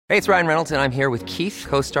Hey, it's Ryan Reynolds, and I'm here with Keith,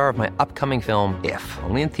 co-star of my upcoming film, If,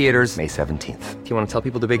 only in theaters May 17th. Do you want to tell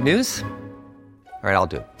people the big news? All right, I'll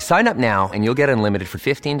do it. Sign up now and you'll get unlimited for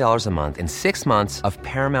 $15 a month and 6 months of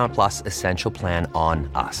Paramount Plus Essential Plan on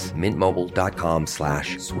us.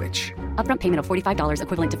 MintMobile.com/switch. Upfront payment of $45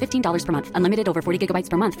 equivalent to $15 per month. Unlimited over 40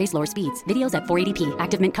 gigabytes per month. Face lower speeds. Videos at 480p.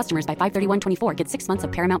 Active Mint customers by 531.24 get 6 months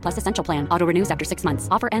of Paramount Plus Essential Plan. Auto renews after 6 months.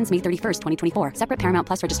 Offer ends May 31st, 2024. Separate Paramount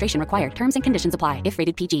Plus registration required. Terms and conditions apply if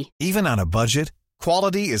rated PG. Even on a budget,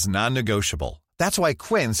 quality is non-negotiable. That's why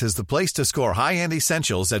Quince is the place to score high-end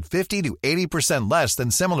essentials at 50 to 80% less than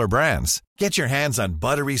similar brands. Get your hands on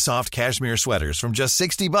buttery soft cashmere sweaters from just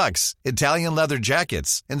 $60, Italian leather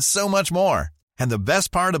jackets, and so much more. And the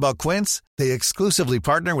best part about Quince, they exclusively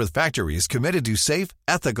partner with factories committed to safe,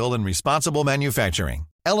 ethical, and responsible manufacturing.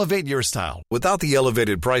 Elevate your style without the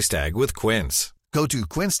elevated price tag with Quince. Go to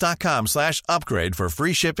quince.com/upgrade for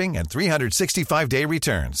free shipping and 365-day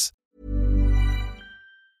returns.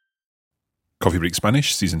 Coffee Break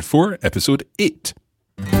Spanish, Season 4, Episode 8.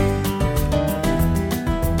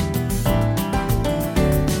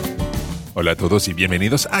 Hola a todos y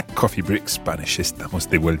bienvenidos a Coffee Break Spanish. Estamos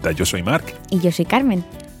de vuelta. Yo soy Mark. Y yo soy Carmen.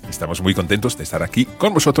 Estamos muy contentos de estar aquí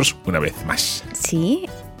con vosotros una vez más. Sí,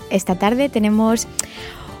 esta tarde tenemos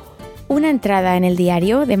una entrada en el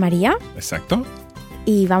diario de María. Exacto.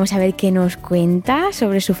 Y vamos a ver qué nos cuenta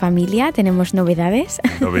sobre su familia. Tenemos novedades.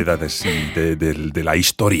 Novedades, sí, de la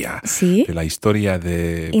historia. Sí. De la historia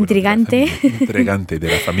de... Intrigante. Intrigante de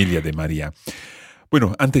la familia de María.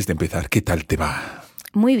 Bueno, antes de empezar, ¿qué tal te va?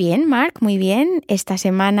 Muy bien, Mark, muy bien. Esta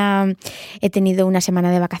semana he tenido una semana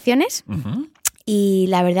de vacaciones. Uh-huh. Y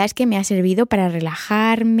la verdad es que me ha servido para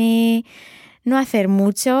relajarme, no hacer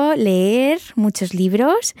mucho, leer muchos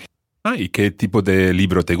libros. Ah, ¿y qué tipo de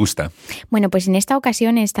libro te gusta? Bueno, pues en esta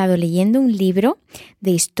ocasión he estado leyendo un libro de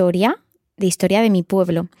historia de mi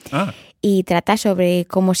pueblo. Ah. Y trata sobre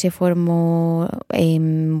cómo se formó,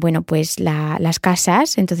 pues las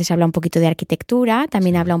casas. Entonces habla un poquito de arquitectura,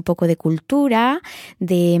 también habla un poco de cultura,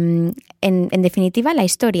 en definitiva la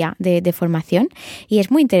historia de formación. Y es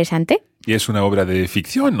muy interesante. ¿Y es una obra de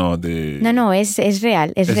ficción o de...? No, es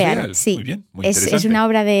real, es real. Sí. Muy bien, muy interesante. Es una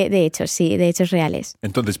obra de hechos, sí, de hechos reales.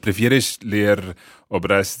 Entonces, ¿prefieres leer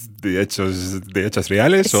obras de hechos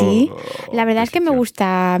reales? Sí, o la verdad es que me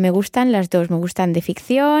gustan las dos. Me gustan de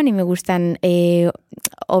ficción y me gustan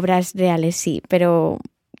obras reales, sí, pero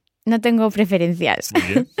no tengo preferencias.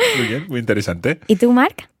 Muy bien, muy interesante. ¿Y tú,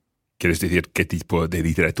 Marc? ¿Quieres decir qué tipo de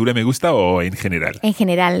literatura me gusta o en general? En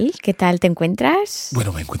general, ¿qué tal te encuentras?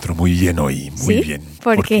 Bueno, me encuentro muy bien hoy, muy ¿Sí? bien.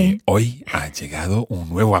 ¿Por qué? Hoy ha llegado un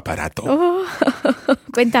nuevo aparato. Oh,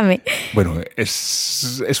 cuéntame. Bueno,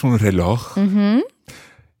 es un reloj. Uh-huh.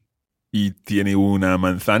 ¿Y tiene una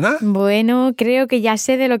manzana? Bueno, creo que ya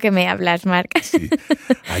sé de lo que me hablas, Marc. Sí,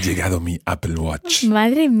 ha llegado mi Apple Watch.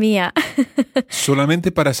 Madre mía.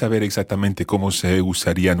 Solamente para saber exactamente cómo se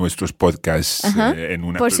usarían nuestros podcasts en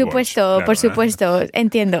una Por Apple supuesto, Watch. Claro, por supuesto,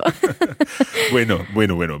 entiendo. Bueno,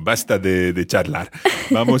 basta de charlar.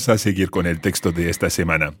 Vamos a seguir con el texto de esta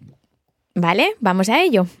semana. Vale, vamos a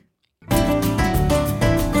ello.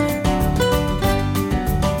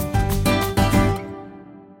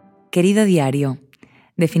 Querido diario,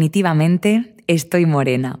 definitivamente estoy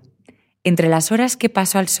morena. Entre las horas que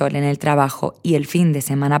paso al sol en el trabajo y el fin de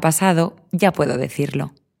semana pasado, ya puedo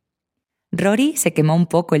decirlo. Rory se quemó un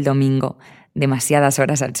poco el domingo, demasiadas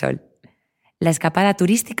horas al sol. La escapada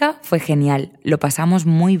turística fue genial, lo pasamos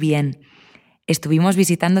muy bien. Estuvimos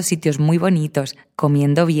visitando sitios muy bonitos,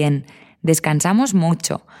 comiendo bien, descansamos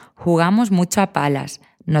mucho, jugamos mucho a palas,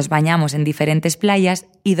 nos bañamos en diferentes playas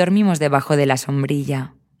y dormimos debajo de la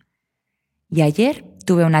sombrilla. Y ayer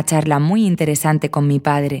tuve una charla muy interesante con mi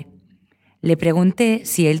padre. Le pregunté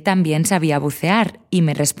si él también sabía bucear y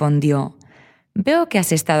me respondió: «Veo que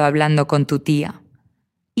has estado hablando con tu tía».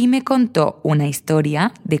 Y me contó una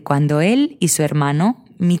historia de cuando él y su hermano,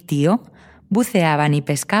 mi tío, buceaban y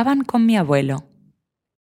pescaban con mi abuelo.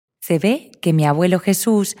 Se ve que mi abuelo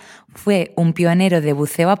Jesús fue un pionero de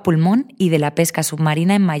buceo a pulmón y de la pesca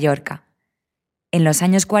submarina en Mallorca. En los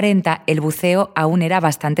años 40 el buceo aún era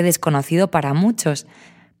bastante desconocido para muchos,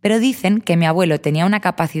 pero dicen que mi abuelo tenía una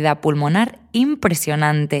capacidad pulmonar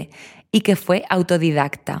impresionante y que fue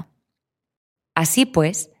autodidacta. Así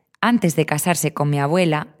pues, antes de casarse con mi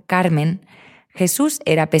abuela, Carmen, Jesús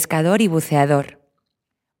era pescador y buceador.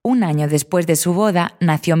 Un año después de su boda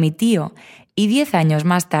nació mi tío y 10 años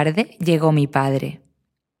más tarde llegó mi padre.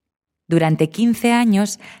 Durante 15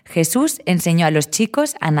 años, Jesús enseñó a los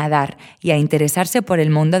chicos a nadar y a interesarse por el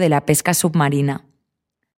mundo de la pesca submarina.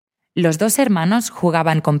 Los dos hermanos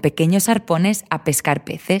jugaban con pequeños arpones a pescar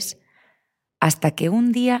peces. hasta que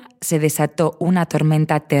un día se desató una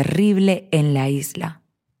tormenta terrible en la isla.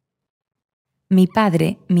 Mi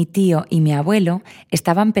padre, mi tío y mi abuelo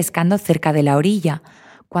estaban pescando cerca de la orilla,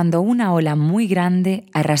 cuando una ola muy grande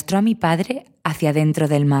arrastró a mi padre hacia dentro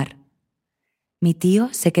del mar. Mi tío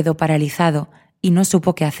se quedó paralizado y no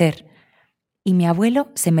supo qué hacer, y mi abuelo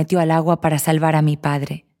se metió al agua para salvar a mi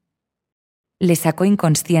padre. Le sacó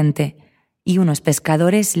inconsciente y unos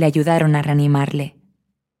pescadores le ayudaron a reanimarle.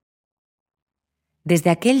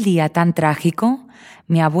 Desde aquel día tan trágico,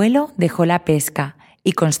 mi abuelo dejó la pesca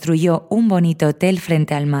y construyó un bonito hotel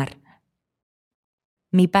frente al mar.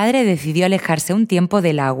 Mi padre decidió alejarse un tiempo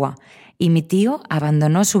del agua y mi tío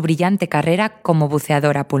abandonó su brillante carrera como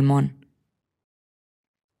buceador a pulmón.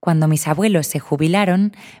 Cuando mis abuelos se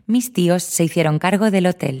jubilaron, mis tíos se hicieron cargo del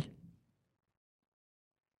hotel.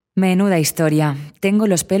 Menuda historia. Tengo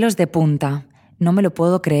los pelos de punta. No me lo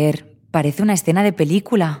puedo creer. Parece una escena de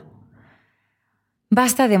película.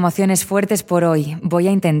 Basta de emociones fuertes por hoy. Voy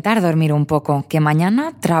a intentar dormir un poco, que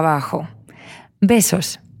mañana trabajo.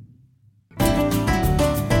 Besos.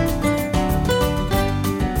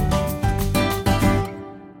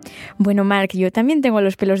 Bueno, Marc, yo también tengo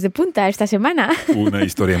los pelos de punta esta semana. Una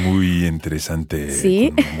historia muy interesante,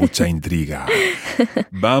 ¿Sí? Con mucha intriga.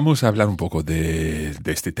 Vamos a hablar un poco de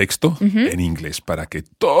este texto en inglés para que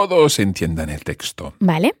todos entiendan el texto.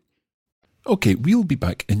 Vale. Okay, we'll be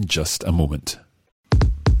back in just a moment.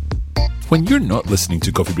 When you're not listening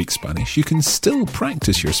to Coffee Break Spanish, you can still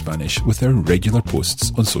practice your Spanish with our regular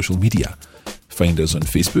posts on social media. Find us on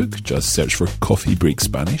Facebook, just search for Coffee Break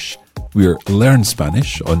Spanish. We're Learn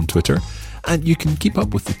Spanish on Twitter, and you can keep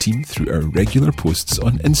up with the team through our regular posts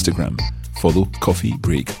on Instagram. Follow Coffee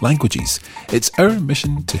Break Languages. It's our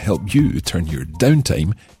mission to help you turn your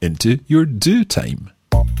downtime into your do time.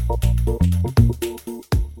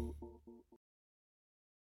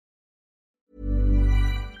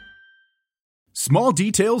 Small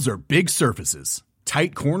details are big surfaces.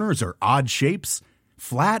 Tight corners are odd shapes.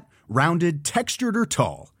 Flat, rounded, textured, or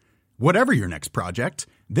tall. Whatever your next project,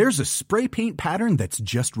 there's a spray paint pattern that's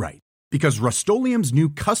just right. Because Rust-Oleum's new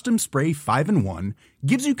Custom Spray 5-in-1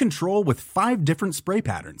 gives you control with 5 different spray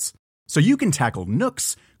patterns. So you can tackle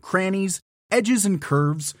nooks, crannies, edges, and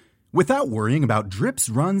curves without worrying about drips,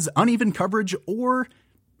 runs, uneven coverage, or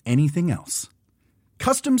anything else.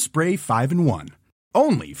 Custom Spray 5-in-1.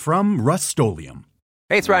 Only from Rust-Oleum.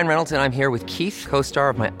 Hey, it's Ryan Reynolds, and I'm here with Keith, co-star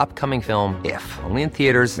of my upcoming film, If, only in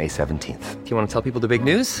theaters May 17th. Do you want to tell people the big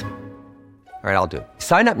news? All right, I'll do it.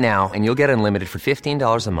 Sign up now and you'll get unlimited for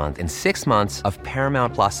 $15 a month and 6 months of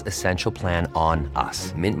Paramount Plus Essential Plan on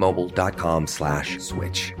us.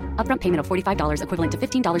 MintMobile.com/switch. Upfront payment of $45 equivalent to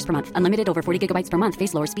 $15 per month. Unlimited over 40 gigabytes per month.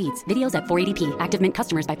 Face lower speeds. Videos at 480p. Active Mint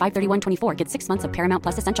customers by 531.24 get 6 months of Paramount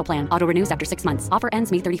Plus Essential Plan. Auto renews after 6 months. Offer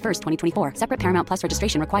ends May 31st, 2024. Separate Paramount Plus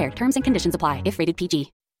registration required. Terms and conditions apply if rated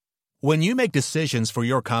PG. When you make decisions for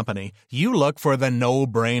your company, you look for the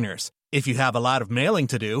no-brainers. If you have a lot of mailing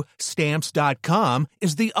to do, Stamps.com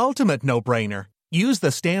is the ultimate no-brainer. Use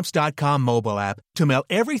the Stamps.com mobile app to mail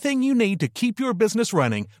everything you need to keep your business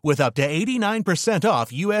running with up to 89%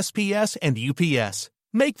 off USPS and UPS.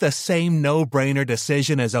 Make the same no-brainer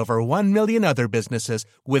decision as over 1 million other businesses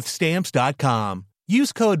with Stamps.com.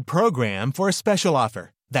 Use code PROGRAM for a special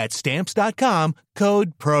offer. That's Stamps.com,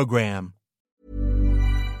 code PROGRAM.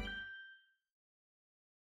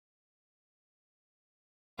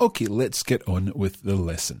 Okay, let's get on with the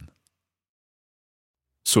lesson.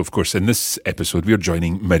 So, of course, in this episode, we're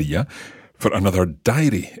joining Maria for another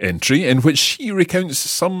diary entry in which she recounts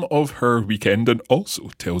some of her weekend and also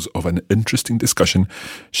tells of an interesting discussion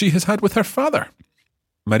she has had with her father.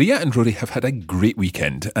 Maria and Rory have had a great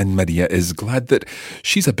weekend, and Maria is glad that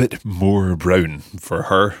she's a bit more brown. For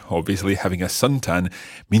her, obviously, having a suntan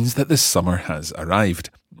means that the summer has arrived.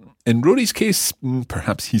 In Rory's case,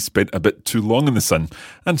 perhaps he spent a bit too long in the sun,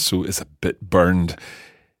 and so is a bit burned.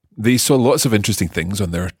 They saw lots of interesting things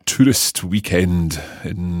on their tourist weekend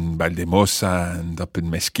in Valdemosa and up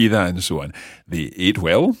in Mesquida and so on. They ate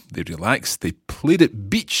well, they relaxed, they played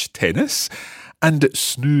at beach tennis, and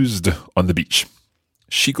snoozed on the beach.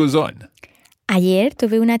 She goes on. Ayer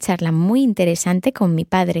tuve una charla muy interesante con mi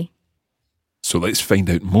padre. So let's find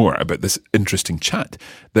out more about this interesting chat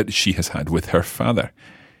that she has had with her father.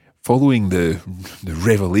 Following the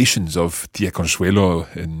revelations of Tia Consuelo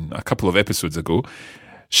in a couple of episodes ago,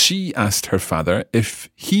 she asked her father if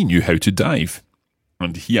he knew how to dive.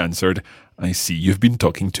 And he answered, "I see you've been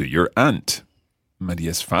talking to your aunt."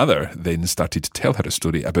 Maria's father then started to tell her a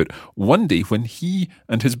story about one day when he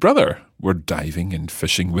and his brother were diving and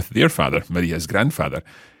fishing with their father, Maria's grandfather.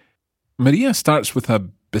 Maria starts with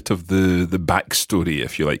a bit of the backstory,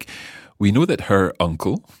 if you like. We know that her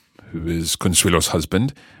uncle, who is Consuelo's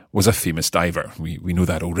husband, was a famous diver. We know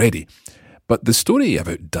that already. But the story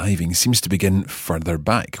about diving seems to begin further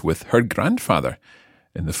back with her grandfather.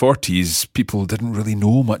 In the 40s, people didn't really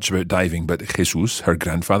know much about diving, but Jesus, her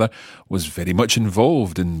grandfather, was very much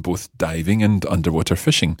involved in both diving and underwater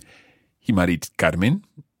fishing. He married Carmen,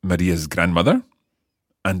 Maria's grandmother,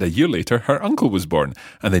 and a year later, her uncle was born.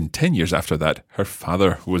 And then 10 years after that, her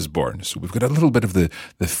father was born. So we've got a little bit of the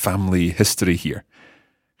family history here.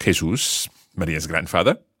 Jesus, Maria's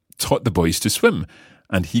grandfather, taught the boys to swim,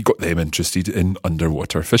 and he got them interested in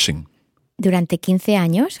underwater fishing. Durante 15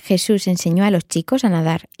 años, Jesús enseñó a los chicos a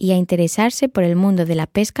nadar y a interesarse por el mundo de la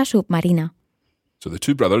pesca submarina. So the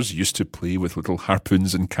two brothers used to play with little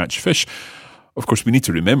harpoons and catch fish. Of course, we need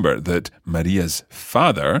to remember that Maria's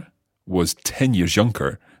father was 10 years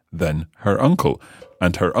younger than her uncle,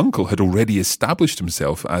 and her uncle had already established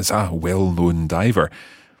himself as a well-known diver.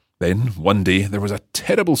 Then, one day, there was a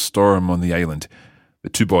terrible storm on the island. The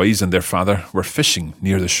two boys and their father were fishing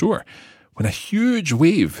near the shore when a huge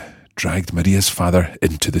wave dragged Maria's father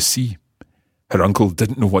into the sea. Her uncle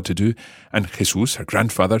didn't know what to do, and Jesus, her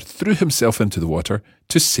grandfather, threw himself into the water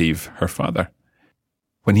to save her father.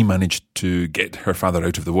 When he managed to get her father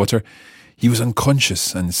out of the water, he was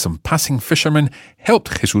unconscious, and some passing fishermen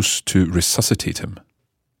helped Jesus to resuscitate him.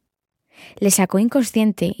 Le sacó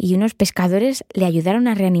inconsciente y unos pescadores le ayudaron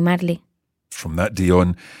a reanimarle. From that day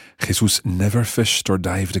on, Jesus never fished or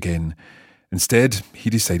dived again. Instead, he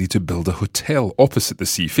decided to build a hotel opposite the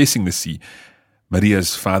sea, facing the sea.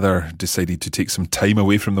 Maria's father decided to take some time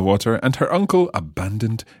away from the water, and her uncle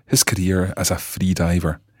abandoned his career as a free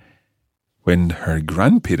diver. When her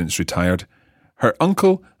grandparents retired, her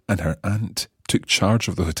uncle and her aunt took charge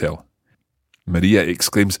of the hotel. Maria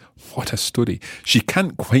exclaims, "What a story! She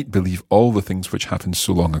can't quite believe all the things which happened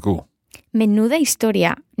so long ago." Menuda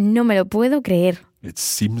historia, no me lo puedo creer. It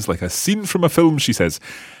seems like a scene from a film, she says.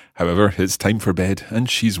 However, it's time for bed, and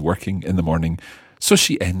she's working in the morning, so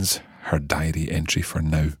she ends her diary entry for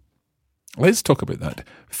now. Let's talk about that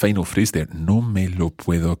final phrase there, no me lo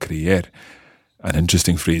puedo creer. An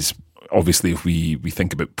interesting phrase. Obviously, if we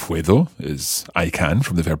think about puedo is I can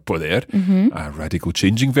from the verb poder, a radical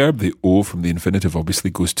changing verb. The O from the infinitive obviously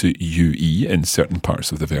goes to UE in certain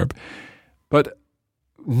parts of the verb. But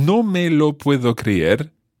no me lo puedo creer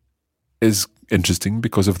is interesting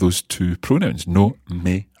because of those two pronouns. No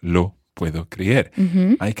me lo puedo creer.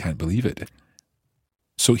 I can't believe it.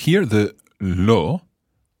 So here the lo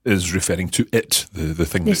is referring to it, the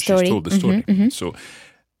thing that she's told, the story. So,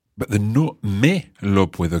 but the no me lo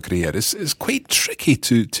puedo creer is quite tricky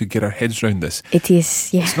to get our heads around this. It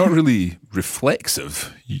is, yeah. It's not really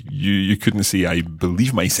reflexive. You couldn't say I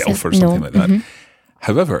believe myself or something like that.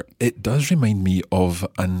 However, it does remind me of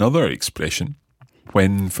another expression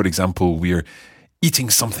when, for example, we're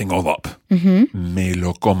eating something all up. Me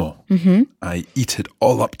lo como. I eat it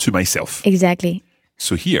all up to myself. Exactly.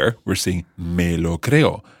 So here we're saying me lo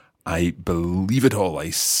creo. I believe it all.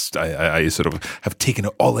 I sort of have taken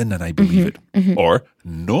it all in and I believe it. Or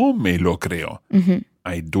no me lo creo.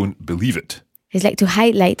 I don't believe it. It's like to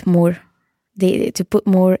highlight more, to put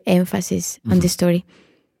more emphasis on the story.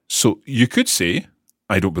 So you could say,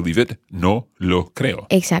 I don't believe it, no lo creo.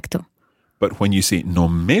 Exacto. But when you say no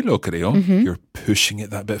me lo creo, you're pushing it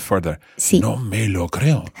that bit further. Sí. No me lo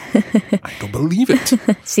creo. I don't believe it.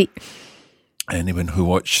 Sí. Anyone who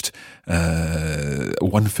watched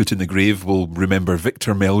One Foot in the Grave will remember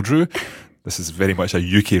Victor Meldrew. This is very much a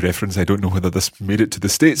UK reference. I don't know whether this made it to the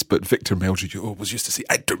States, but Victor Meldrew always used to say,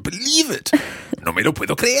 I don't believe it. No me lo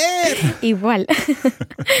puedo creer. Igual.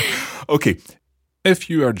 Okay. If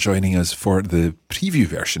you are joining us for the preview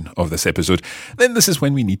version of this episode, then this is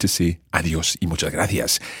when we need to say adios y muchas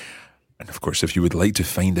gracias. And of course, if you would like to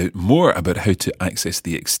find out more about how to access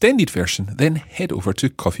the extended version, then head over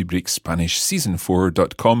to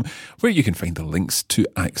coffeebreakspanishseason4.com, where you can find the links to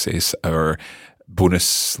access our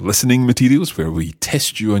bonus listening materials, where we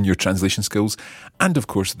test you on your translation skills, and of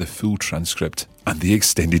course, the full transcript and the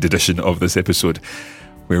extended edition of this episode,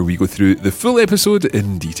 where we go through the full episode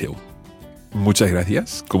in detail. Muchas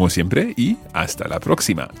gracias, como siempre, y hasta la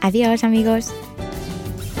próxima. Adiós, amigos.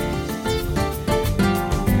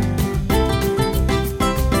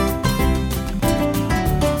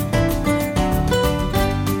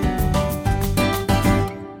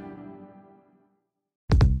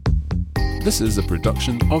 This is a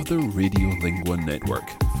production of the Radiolingua Network.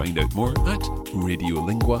 Find out more at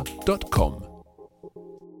radiolingua.com.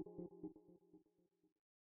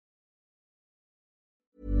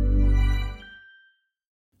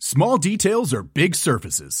 Small details are big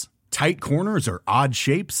surfaces. Tight corners are odd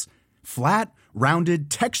shapes. Flat, rounded,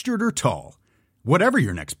 textured, or tall. Whatever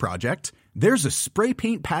your next project, there's a spray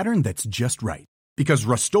paint pattern that's just right. Because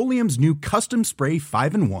Rust-Oleum's new Custom Spray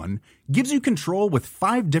 5-in-1 gives you control with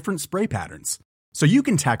 5 different spray patterns. So you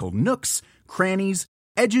can tackle nooks, crannies,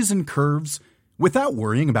 edges, and curves without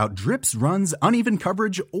worrying about drips, runs, uneven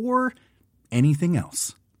coverage, or anything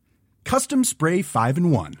else. Custom Spray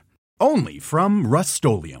 5-in-1. Only from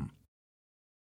Rust-Oleum.